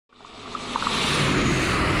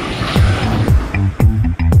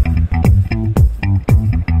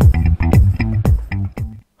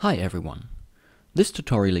Hi everyone! This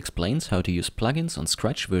tutorial explains how to use plugins on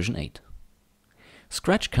Scratch version 8.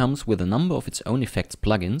 Scratch comes with a number of its own effects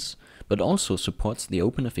plugins, but also supports the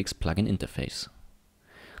OpenFX plugin interface.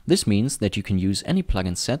 This means that you can use any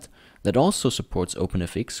plugin set that also supports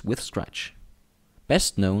OpenFX with Scratch.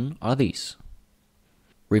 Best known are these: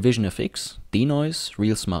 RevisionFX, Denoise,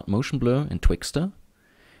 Real Smart Motion Blur and Twixtor,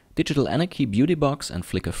 Digital Anarchy Beauty Box and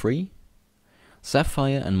Flicker Free,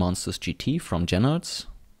 Sapphire and Monsters GT from Genards,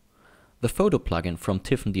 the Photo plugin from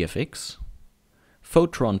TiffNDFX,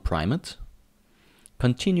 Photron Primate,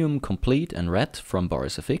 Continuum Complete and Red from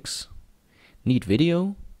BorisFX, Neat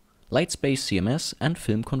Video, Lightspace CMS and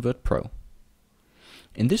Film Convert Pro.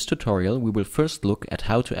 In this tutorial we will first look at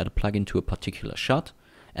how to add a plugin to a particular shot,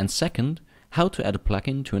 and second, how to add a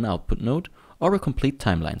plugin to an output node or a complete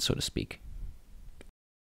timeline, so to speak.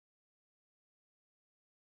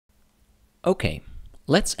 Okay,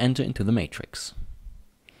 let's enter into the matrix.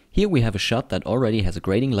 Here we have a shot that already has a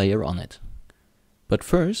grading layer on it. But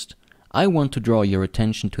first, I want to draw your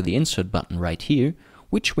attention to the Insert button right here,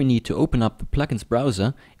 which we need to open up the plugins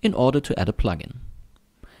browser in order to add a plugin.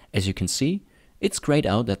 As you can see, it's grayed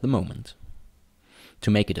out at the moment.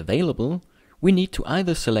 To make it available, we need to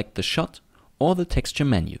either select the shot or the texture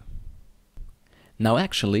menu. Now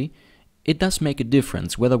actually, it does make a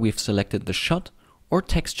difference whether we've selected the shot or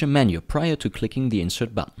texture menu prior to clicking the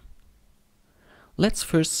Insert button. Let's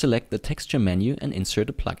first select the texture menu and insert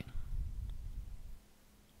a plugin.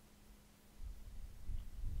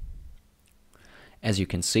 As you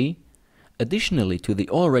can see, additionally to the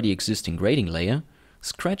already existing grading layer,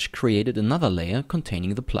 Scratch created another layer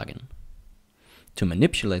containing the plugin. To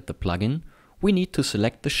manipulate the plugin, we need to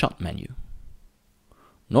select the shot menu.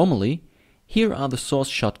 Normally, here are the source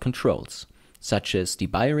shot controls, such as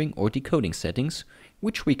debayering or decoding settings,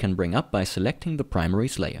 which we can bring up by selecting the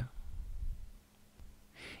primaries layer.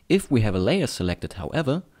 If we have a layer selected,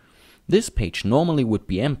 however, this page normally would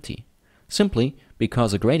be empty, simply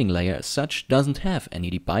because a grading layer as such doesn't have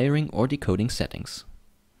any debayering or decoding settings.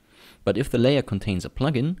 But if the layer contains a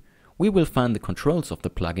plugin, we will find the controls of the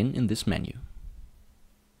plugin in this menu.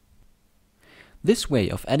 This way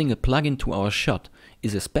of adding a plugin to our shot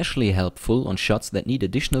is especially helpful on shots that need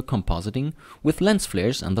additional compositing with lens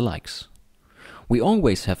flares and the likes. We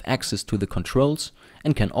always have access to the controls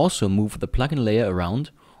and can also move the plugin layer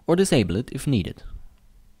around or disable it if needed.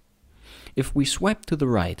 If we swipe to the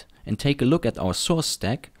right and take a look at our source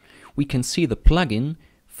stack, we can see the plugin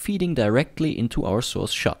feeding directly into our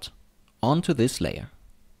source shot, onto this layer.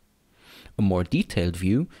 A more detailed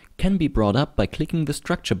view can be brought up by clicking the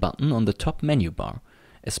Structure button on the top menu bar,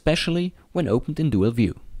 especially when opened in dual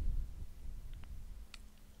view.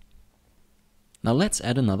 Now let's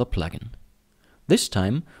add another plugin. This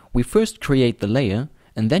time we first create the layer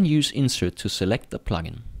and then use Insert to select the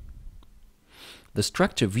plugin. The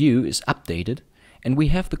structure view is updated and we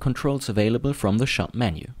have the controls available from the shot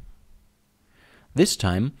menu. This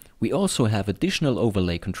time we also have additional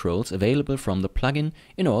overlay controls available from the plugin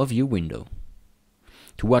in our view window.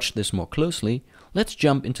 To watch this more closely, let's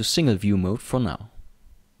jump into single view mode for now.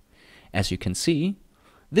 As you can see,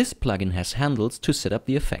 this plugin has handles to set up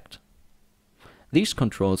the effect. These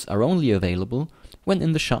controls are only available when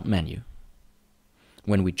in the shot menu.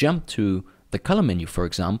 When we jump to the color menu, for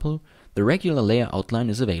example, the regular layer outline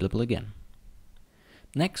is available again.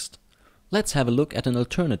 Next, let's have a look at an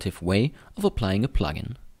alternative way of applying a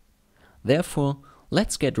plugin. Therefore,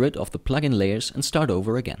 let's get rid of the plugin layers and start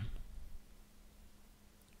over again.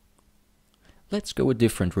 Let's go a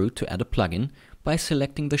different route to add a plugin by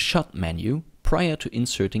selecting the shot menu prior to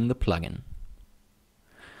inserting the plugin.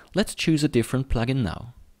 Let's choose a different plugin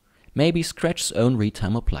now. Maybe Scratch's own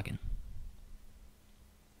Retimer plugin.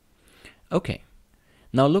 Okay.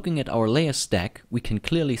 Now looking at our layer stack, we can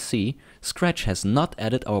clearly see Scratch has not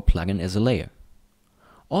added our plugin as a layer.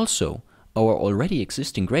 Also, our already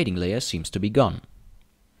existing grading layer seems to be gone.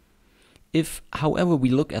 If, however, we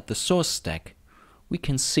look at the source stack, we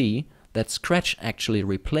can see that Scratch actually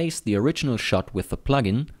replaced the original shot with the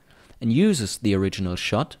plugin and uses the original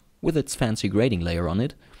shot, with its fancy grading layer on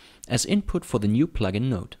it, as input for the new plugin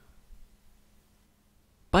node.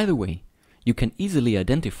 By the way, you can easily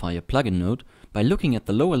identify a plugin node by looking at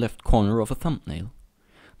the lower left corner of a thumbnail.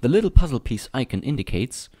 The little puzzle piece icon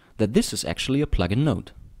indicates that this is actually a plugin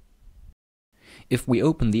node. If we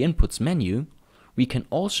open the Inputs menu, we can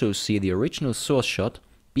also see the original source shot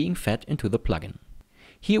being fed into the plugin.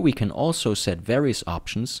 Here we can also set various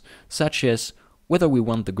options, such as whether we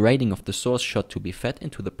want the grading of the source shot to be fed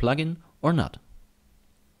into the plugin or not.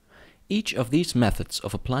 Each of these methods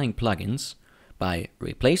of applying plugins, by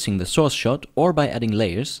replacing the source shot or by adding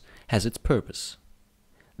layers, has its purpose.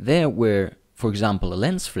 There where, for example, a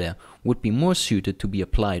lens flare would be more suited to be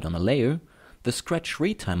applied on a layer, the Scratch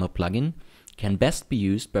Retimer plugin can best be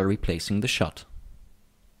used by replacing the shot.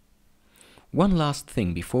 One last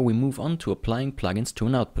thing before we move on to applying plugins to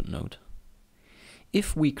an output node.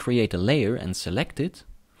 If we create a layer and select it,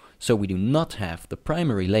 so we do not have the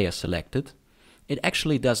primary layer selected, it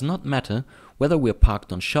actually does not matter whether we are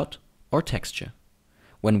parked on shot or texture.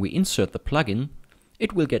 When we insert the plugin,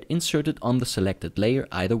 it will get inserted on the selected layer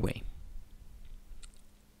either way.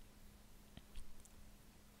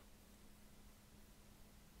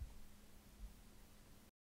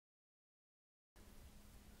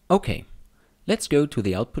 Okay, let's go to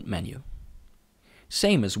the output menu.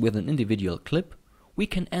 Same as with an individual clip, we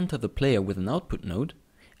can enter the player with an output node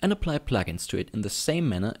and apply plugins to it in the same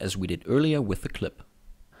manner as we did earlier with the clip.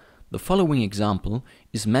 The following example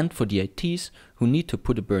is meant for DITs who need to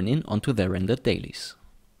put a burn-in onto their rendered dailies.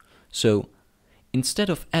 So, instead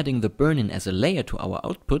of adding the burn-in as a layer to our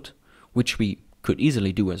output, which we could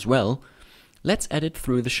easily do as well, let's add it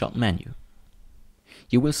through the shot menu.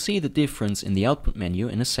 You will see the difference in the output menu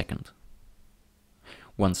in a second.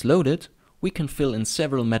 Once loaded, we can fill in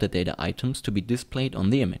several metadata items to be displayed on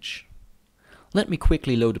the image. Let me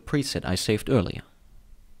quickly load a preset I saved earlier.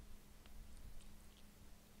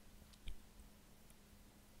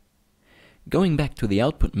 Going back to the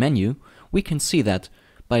output menu, we can see that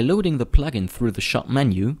by loading the plugin through the shot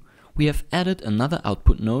menu, we have added another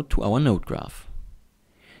output node to our node graph.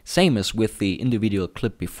 Same as with the individual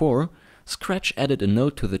clip before, Scratch added a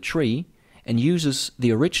node to the tree and uses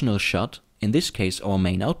the original shot, in this case our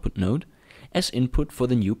main output node, as input for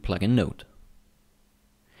the new plugin node.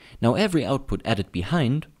 Now every output added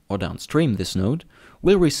behind or downstream this node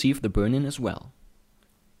will receive the burn-in as well.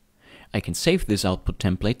 I can save this output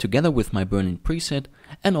template together with my burn-in preset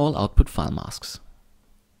and all output file masks.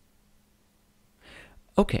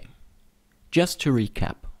 Okay, just to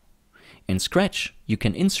recap. In Scratch, you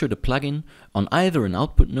can insert a plugin on either an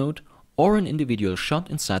output node or an individual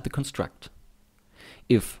shot inside the construct.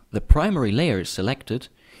 If the primary layer is selected,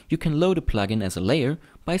 you can load a plugin as a layer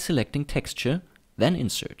by selecting texture, then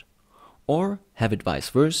insert. Or have it vice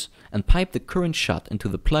versa and pipe the current shot into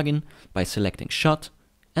the plugin by selecting shot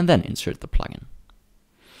and then insert the plugin.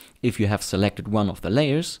 If you have selected one of the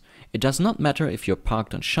layers, it does not matter if you're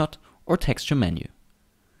parked on shot or texture menu.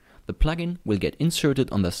 The plugin will get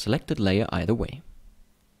inserted on the selected layer either way.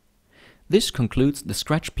 This concludes the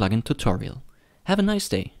Scratch plugin tutorial. Have a nice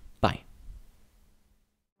day.